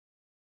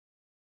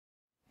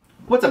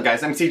What's up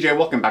guys, I'm CJ,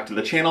 welcome back to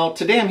the channel.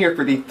 Today I'm here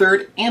for the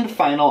third and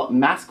final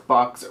mask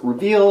box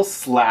reveal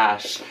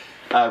slash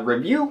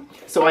review.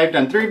 So I've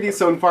done 3 of these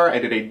so far. I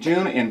did a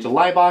June and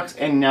July box,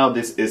 and now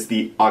this is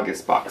the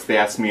August box. They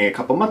asked me a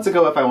couple months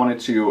ago if I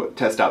wanted to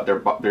test out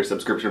their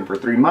subscription for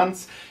 3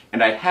 months,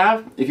 and I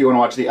have. If you want to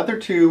watch the other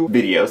 2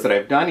 videos that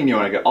I've done and you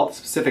want to get all the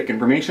specific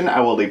information,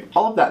 I will leave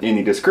all of that in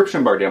the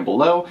description bar down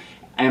below,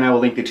 and I will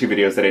link the 2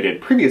 videos that I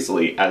did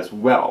previously as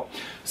well.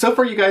 So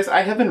for you guys,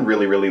 I have been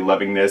really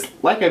loving this.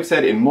 Like I've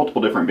said in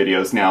multiple different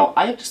videos now,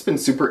 I have just been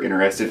super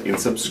interested in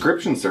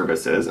subscription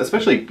services,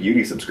 especially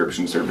beauty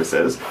subscription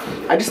services.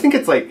 I just think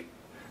it's like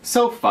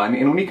so fun,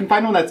 and when you can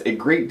find one that's a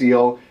great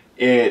deal,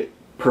 it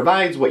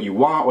provides what you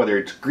want, whether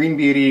it's green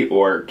beauty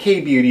or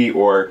Kbeauty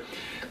or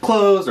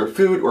clothes or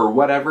food or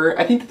whatever.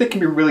 I think that can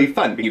be really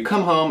fun. But you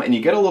come home and you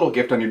get a little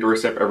gift on your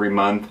doorstep every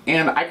month,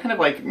 and I kind of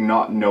like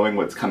not knowing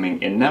what's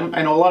coming in them.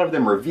 I know a lot of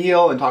them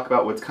reveal and talk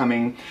about what's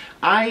coming.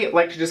 I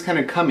like to just kind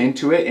of come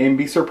into it and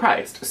be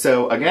surprised.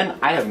 So again,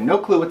 I have no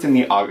clue what's in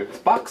the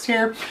August box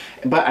here,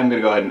 but I'm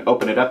gonna go ahead and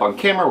open it up on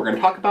camera. We're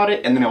gonna talk about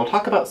it, and then I will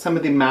talk about some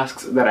of the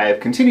masks that I have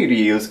continued to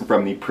use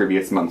from the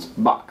previous month's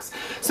box.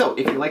 So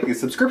if you like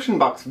these subscription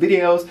box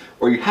videos,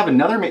 or you have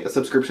another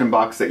subscription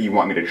box that you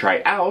want me to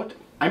try out,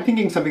 I'm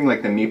thinking something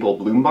like the Maple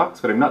Bloom box,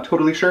 but I'm not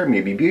totally sure.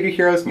 Maybe Beauty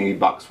Heroes, maybe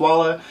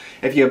Boxwalla.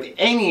 If you have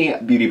any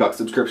beauty box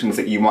subscriptions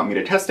that you want me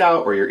to test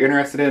out or you're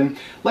interested in,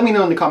 let me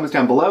know in the comments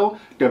down below.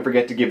 Don't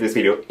forget to give this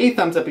video a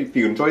thumbs up if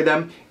you enjoyed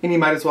them, and you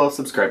might as well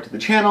subscribe to the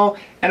channel.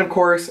 And of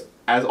course,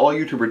 as all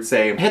YouTubers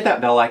say, hit that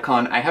bell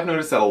icon. I have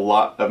noticed that a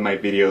lot of my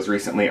videos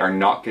recently are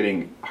not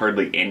getting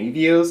hardly any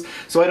views,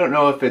 so I don't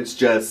know if it's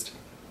just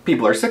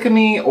people are sick of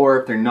me, or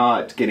if they're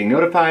not getting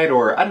notified,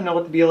 or I don't know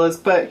what the deal is,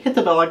 but hit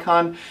the bell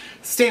icon,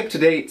 stay up to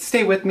date,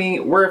 stay with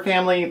me, we're a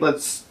family,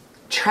 let's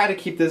try to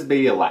keep this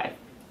baby alive.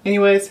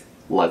 Anyways,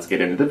 let's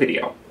get into the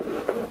video.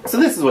 So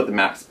this is what the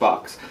mask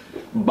box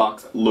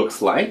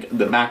looks like.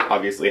 The back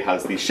obviously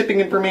has the shipping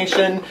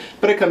information,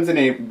 but it comes in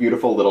a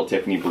beautiful little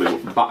Tiffany blue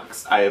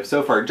box. I have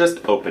so far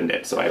just opened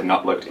it, so I have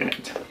not looked in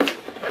it.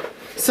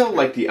 So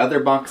like the other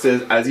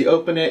boxes, as you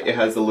open it, it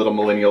has a little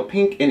millennial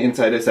pink, and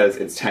inside it says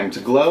it's time to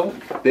glow.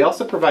 They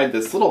also provide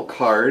this little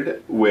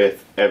card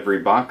with every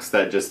box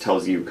that just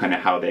tells you kind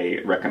of how they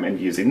recommend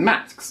using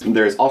masks.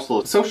 There's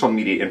also social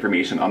media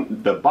information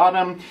on the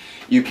bottom.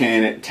 You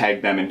can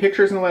tag them in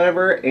pictures and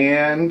whatever,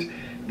 and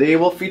they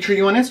will feature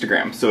you on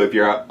Instagram. So if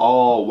you're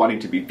all wanting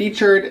to be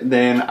featured,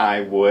 then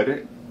I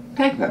would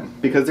tag them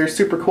because they're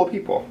super cool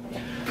people.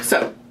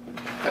 So,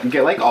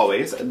 like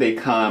always, they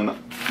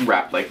come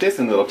wrapped like this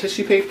in little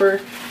tissue paper,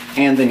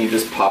 and then you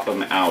just pop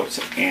them out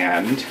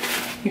and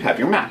you have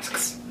your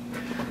masks.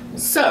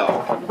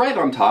 So, right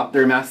on top,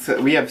 there are masks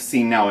that we have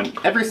seen now in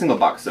every single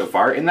box so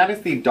far, and that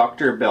is the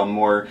Dr.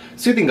 Belmore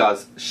Soothing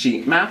Gauze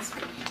Sheet Mask.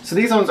 So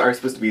these ones are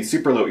supposed to be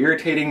super low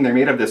irritating. They're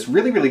made of this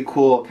really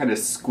cool kind of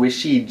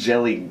squishy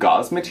jelly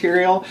gauze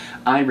material.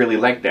 I really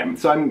like them.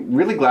 So I'm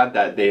really glad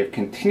that they have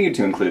continued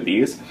to include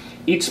these.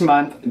 Each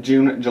month,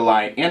 June,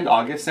 July, and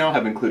August now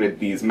have included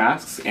these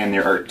masks, and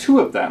there are 2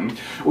 of them,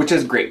 which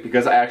is great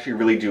because I actually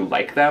really do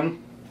like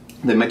them.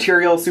 The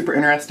material is super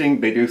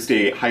interesting. They do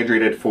stay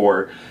hydrated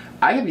for,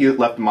 I have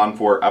left them on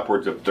for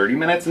upwards of 30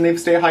 minutes and they've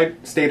stayed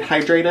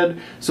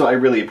hydrated, so I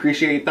really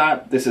appreciate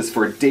that. This is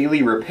for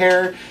daily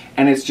repair,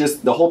 and it's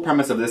just, the whole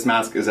premise of this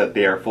mask is that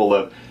they are full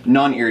of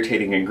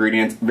non-irritating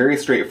ingredients, very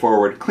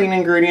straightforward, clean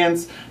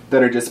ingredients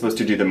that are just supposed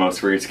to do the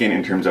most for your skin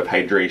in terms of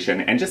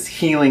hydration and just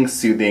healing,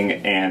 soothing,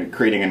 and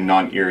creating a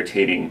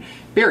non-irritating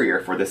barrier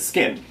for the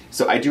skin.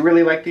 So I do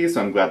really like these,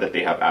 so I'm glad that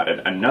they have added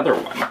another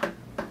one.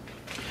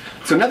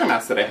 So another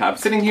mask that I have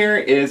sitting here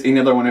is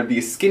another one of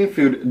these Skin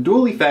Food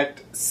Dual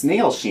Effect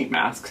Snail Sheet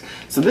Masks.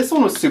 So this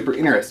one was super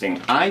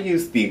interesting. I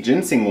used the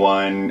ginseng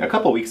one a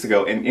couple weeks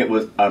ago and it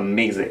was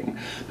amazing.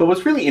 But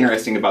what's really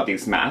interesting about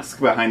these masks,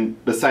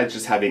 besides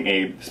just having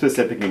a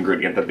specific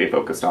ingredient that they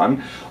focused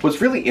on, what's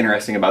really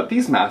interesting about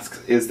these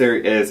masks is there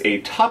is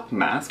a top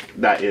mask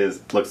that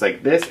looks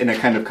like this, and it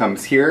kind of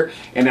comes here,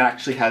 and it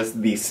actually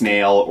has the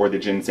snail or the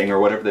ginseng or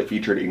whatever the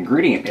featured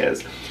ingredient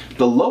is.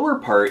 The lower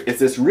part is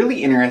this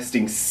really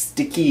interesting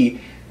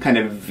sticky kind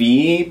of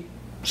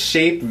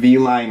V-shape,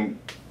 V-line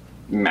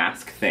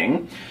mask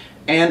thing,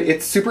 and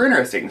it's super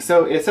interesting.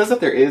 So it says that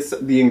there is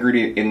the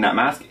ingredient in that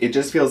mask. It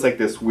just feels like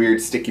this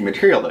weird sticky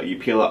material though. You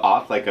peel it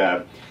off like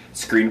a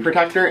screen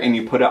protector and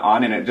you put it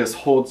on and it just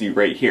holds you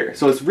right here.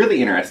 So it's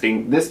really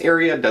interesting. This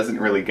area doesn't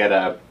really get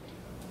a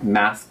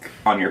mask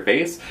on your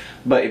face,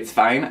 but it's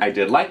fine. I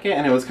did like it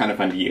and it was kind of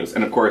fun to use.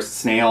 And of course,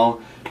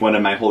 snail, one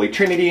of my holy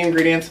trinity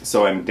ingredients,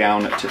 so I'm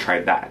down to try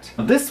that.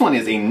 This one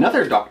is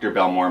another Dr.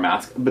 Belmore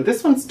mask, but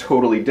this one's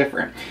totally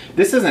different.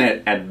 This is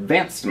an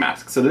advanced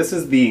mask, so this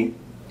is the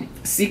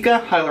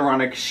Cica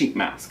Hyaluronic Sheet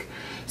Mask.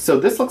 So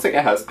this looks like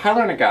it has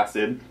hyaluronic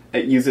acid,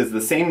 it uses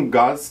the same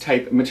gauze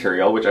type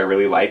material, which I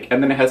really like,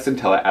 and then it has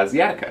Centella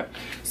asiatica.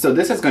 So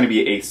this is going to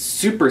be a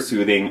super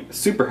soothing,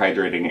 super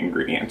hydrating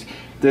ingredient.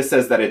 This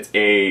says that it's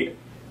a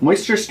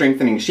moisture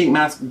strengthening sheet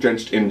mask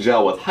drenched in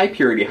gel with high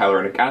purity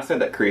hyaluronic acid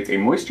that creates a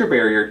moisture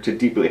barrier to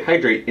deeply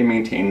hydrate and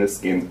maintain the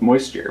skin's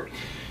moisture.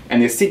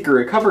 And the Seeker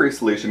Recovery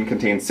Solution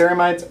contains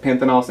ceramides,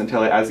 panthenol,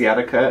 centella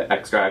asiatica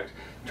extract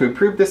to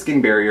improve the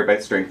skin barrier by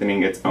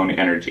strengthening its own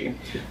energy.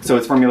 So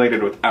it's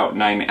formulated without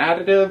 9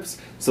 additives,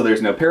 so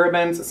there's no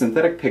parabens,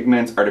 synthetic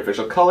pigments,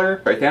 artificial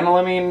color,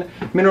 biphenylamine,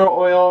 mineral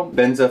oil,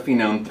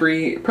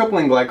 benzophenone-3,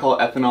 propylene glycol,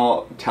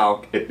 ethanol,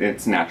 talc.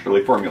 It's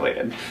naturally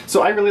formulated.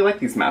 So I really like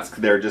these masks.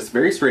 They're just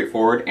very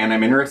straightforward, and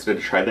I'm interested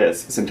to try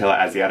this. Centella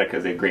asiatica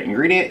is a great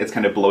ingredient. It's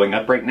kind of blowing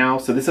up right now,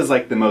 so this is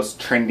like the most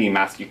trendy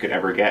mask you could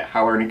ever get.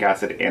 Hyaluronic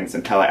acid and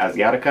centella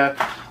asiatica.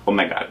 Oh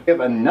my god. We have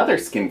another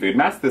skin food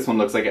mask. This one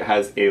looks like it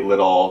has a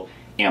little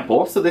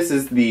ampoule. So this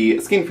is the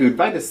Skin Food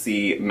Vita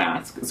C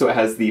mask. So it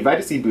has the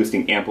Vita C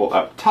boosting ampoule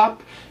up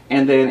top,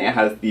 and then it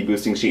has the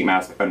boosting sheet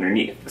mask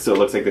underneath. So it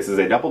looks like this is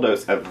a double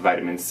dose of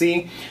vitamin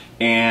C,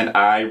 and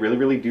I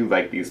really do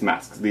like these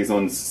masks. These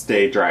ones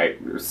stay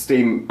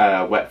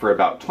wet for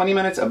about 20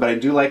 minutes, but I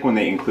do like when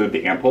they include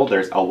the ampoule.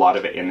 There's a lot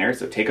of it in there,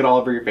 so take it all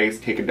over your face,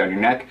 take it down your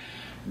neck,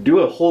 do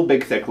a whole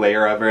big thick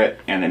layer over it,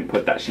 and then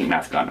put that sheet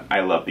mask on. I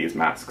love these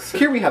masks.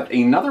 Here we have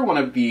another one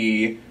of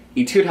the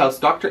Etude House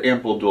Dr.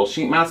 Ampoule Dual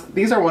Sheet Mask.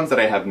 These are ones that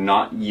I have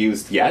not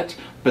used yet,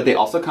 but they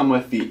also come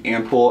with the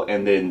ampoule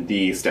and then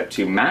the Step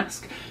 2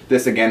 mask.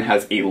 This again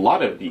has a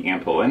lot of the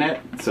ampoule in it,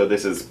 so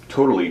this is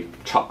totally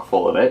chock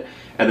full of it.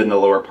 And then the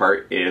lower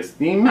part is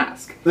the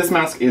mask. This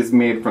mask is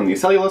made from the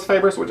cellulose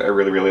fibers, which I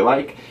really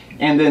like.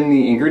 And then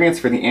the ingredients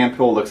for the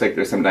ampoule looks like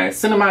there's some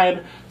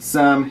niacinamide,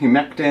 some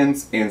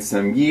humectants, and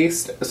some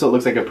yeast. So it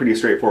looks like a pretty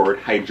straightforward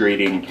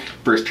hydrating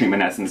first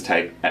treatment essence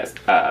type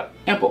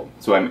ampoule.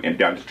 So I'm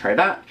down to try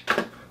that.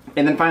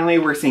 And then finally,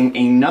 we're seeing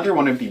another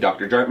one of the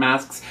Dr. Jart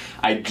masks.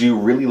 I do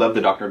really love the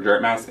Dr.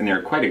 Jart masks, and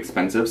they're quite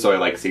expensive, so I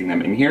like seeing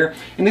them in here.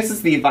 And this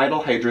is the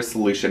Vital Hydra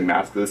Solution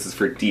mask. This is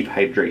for deep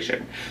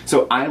hydration.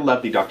 So I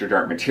love the Dr.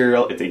 Jart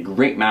material. It's a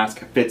great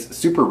mask, fits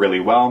super really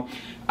well.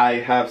 I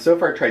have so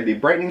far tried the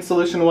brightening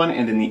solution one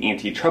and then the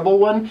anti-trouble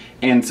one,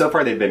 and so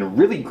far they've been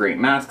really great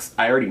masks.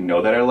 I already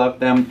know that I love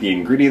them. The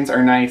ingredients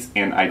are nice,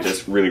 and I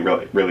just really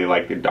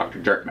like the Dr.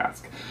 Jart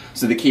mask.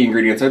 So the key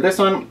ingredients of this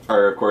one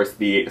are, of course,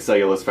 the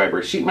cellulose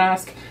fiber sheet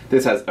mask.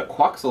 This has a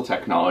xoxo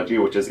technology,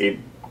 which is a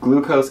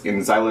glucose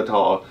and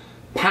xylitol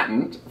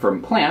patent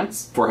from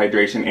plants for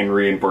hydration and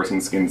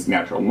reinforcing skin's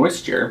natural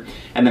moisture,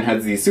 and then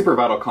has the super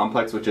vital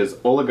complex, which is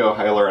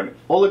hyaluronic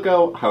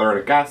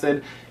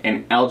acid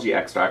and algae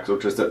extracts,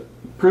 which is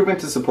proven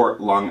to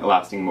support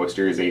long-lasting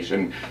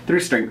moisturization through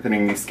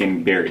strengthening the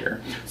skin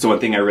barrier. So one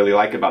thing I really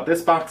like about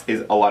this box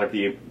is a lot of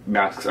the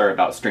masks are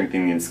about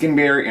strengthening the skin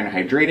barrier and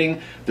hydrating.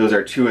 Those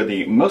are two of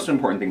the most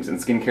important things in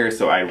skincare,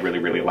 so I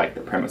really like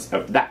the premise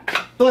of that.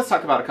 So let's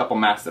talk about a couple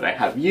masks that I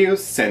have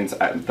used since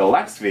the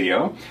last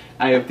video.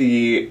 I have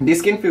the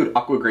Skin Food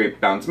Aqua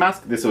Grape Bounce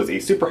Mask. This was a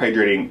super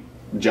hydrating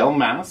gel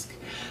mask.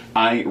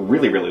 I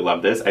really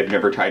love this. I've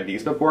never tried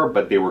these before,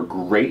 but they were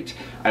great.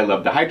 I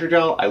love the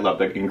hydrogel. I love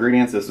the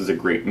ingredients. This was a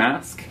great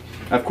mask.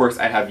 Of course,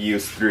 I have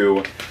used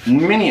through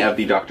many of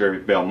the Dr.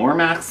 Belmore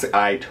masks.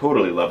 I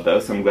totally love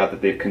those, so I'm glad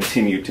that they've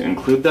continued to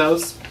include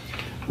those.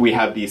 We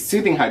have the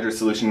Soothing Hydra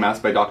Solution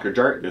Mask by Dr.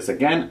 Jart. This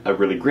again, a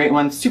really great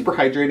one, super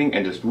hydrating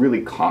and just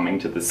really calming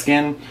to the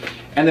skin.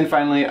 And then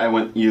finally, I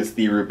used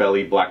the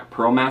Rubelli Black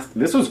Pearl Mask.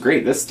 This was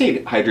great. This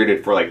stayed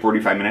hydrated for like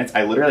 45 minutes.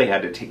 I literally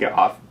had to take it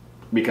off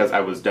because I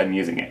was done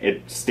using it.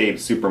 It stayed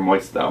super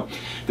moist though.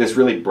 This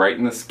really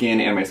brightened the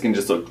skin, and my skin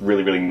just looked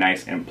really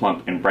nice and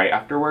plump and bright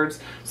afterwards.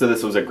 So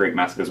this was a great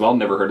mask as well.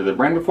 Never heard of the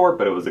brand before,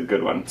 but it was a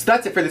good one. So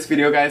that's it for this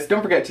video, guys.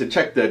 Don't forget to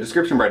check the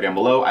description bar down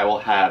below. I will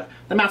have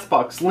the mask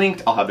box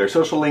linked, I'll have their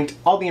social linked,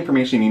 all the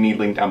information you need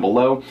linked down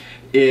below.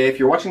 If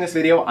you're watching this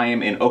video, I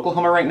am in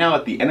Oklahoma right now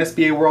at the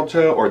NSBA World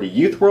Show or the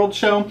Youth World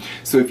Show.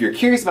 So if you're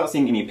curious about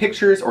seeing any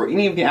pictures or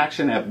any of the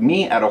action of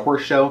me at a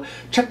horse show,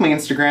 check my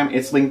Instagram.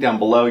 It's linked down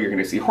below. You're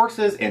going to see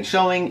horses and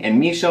showing and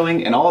me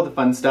showing and all of the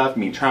fun stuff,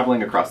 me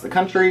traveling across the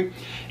country.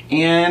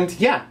 And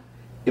yeah,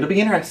 it'll be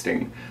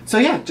interesting. So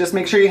yeah, just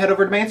make sure you head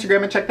over to my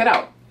Instagram and check that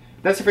out.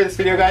 That's it for this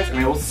video, guys, and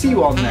I will see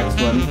you all in the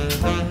next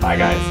one. Bye,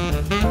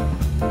 guys.